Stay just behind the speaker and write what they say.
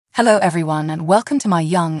Hello everyone and welcome to my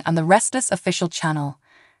Young and the Restless official channel.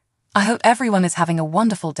 I hope everyone is having a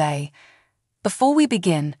wonderful day. Before we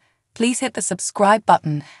begin, please hit the subscribe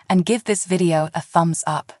button and give this video a thumbs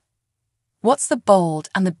up. What's the bold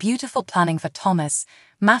and the beautiful planning for Thomas,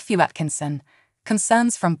 Matthew Atkinson?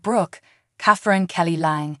 Concerns from Brooke, Catherine Kelly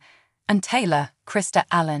Lang, and Taylor, Krista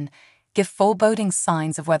Allen give foreboding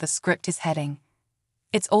signs of where the script is heading.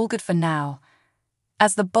 It's all good for now.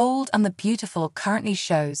 As The Bold and the Beautiful currently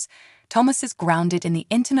shows, Thomas is grounded in the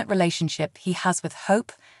intimate relationship he has with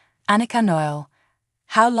Hope, Annika Noel.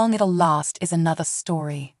 How long it'll last is another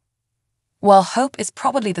story. While Hope is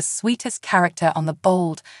probably the sweetest character on The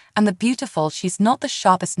Bold and the Beautiful, she's not the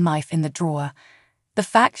sharpest knife in the drawer. The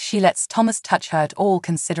fact she lets Thomas touch her at all,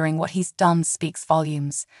 considering what he's done, speaks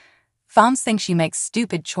volumes. Fans think she makes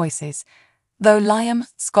stupid choices. Though Liam,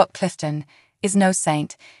 Scott Clifton, is no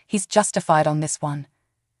saint, he's justified on this one.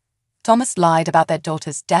 Thomas lied about their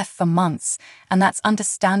daughter's death for months, and that's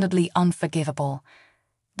understandably unforgivable.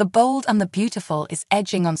 The Bold and the Beautiful is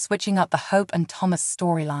edging on switching up the Hope and Thomas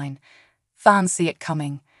storyline. Fans see it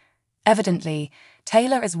coming. Evidently,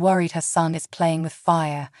 Taylor is worried her son is playing with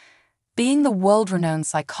fire. Being the world-renowned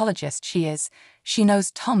psychologist she is, she knows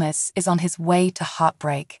Thomas is on his way to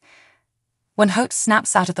heartbreak. When Hope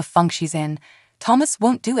snaps out of the funk she's in, Thomas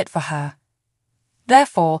won't do it for her.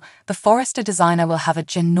 Therefore, the Forrester designer will have a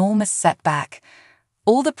ginormous setback.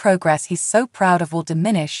 All the progress he's so proud of will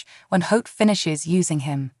diminish when Hope finishes using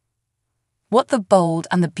him. What The Bold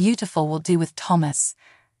and the Beautiful will do with Thomas?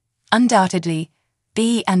 Undoubtedly,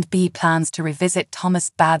 B&B plans to revisit Thomas'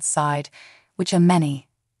 bad side, which are many.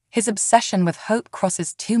 His obsession with Hope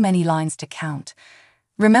crosses too many lines to count.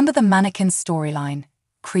 Remember the mannequin storyline?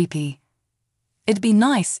 Creepy. It'd be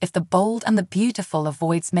nice if The Bold and the Beautiful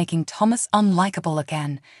avoids making Thomas unlikable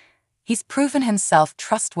again. He's proven himself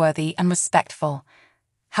trustworthy and respectful.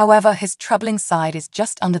 However, his troubling side is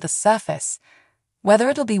just under the surface. Whether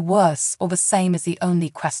it'll be worse or the same is the only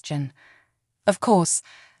question. Of course,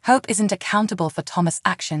 Hope isn't accountable for Thomas'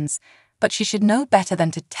 actions, but she should know better than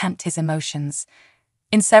to tempt his emotions.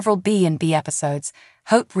 In several B&B episodes,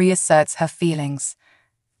 Hope reasserts her feelings.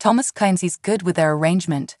 Thomas claims he's good with their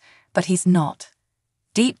arrangement, but he's not.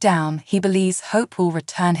 Deep down, he believes Hope will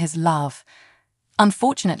return his love.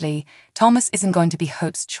 Unfortunately, Thomas isn't going to be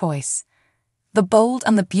Hope's choice. The Bold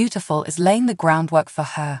and the Beautiful is laying the groundwork for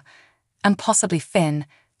her, and possibly Finn,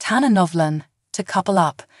 Tanner Novlan, to couple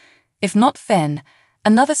up. If not Finn,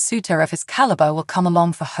 another suitor of his caliber will come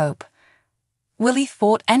along for Hope. Will he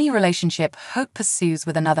thwart any relationship Hope pursues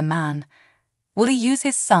with another man? Will he use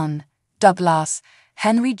his son, Douglas,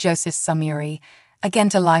 Henry Joseph Samuri, again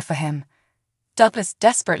to lie for him? Douglas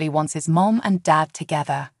desperately wants his mom and dad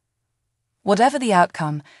together. Whatever the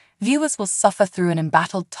outcome, viewers will suffer through an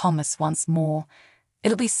embattled Thomas once more.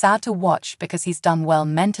 It'll be sad to watch because he's done well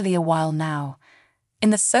mentally a while now.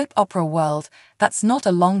 In the soap opera world, that's not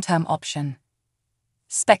a long-term option.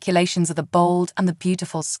 Speculations of The Bold and the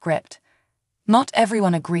Beautiful script. Not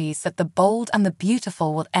everyone agrees that The Bold and the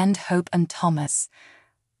Beautiful will end Hope and Thomas.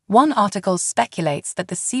 One article speculates that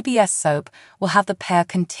the CBS soap will have the pair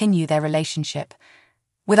continue their relationship.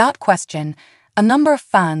 Without question, a number of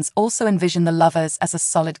fans also envision the lovers as a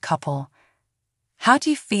solid couple. How do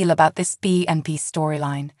you feel about this B&B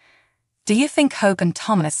storyline? Do you think Hope and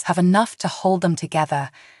Thomas have enough to hold them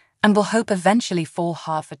together? And will Hope eventually fall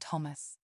hard for Thomas?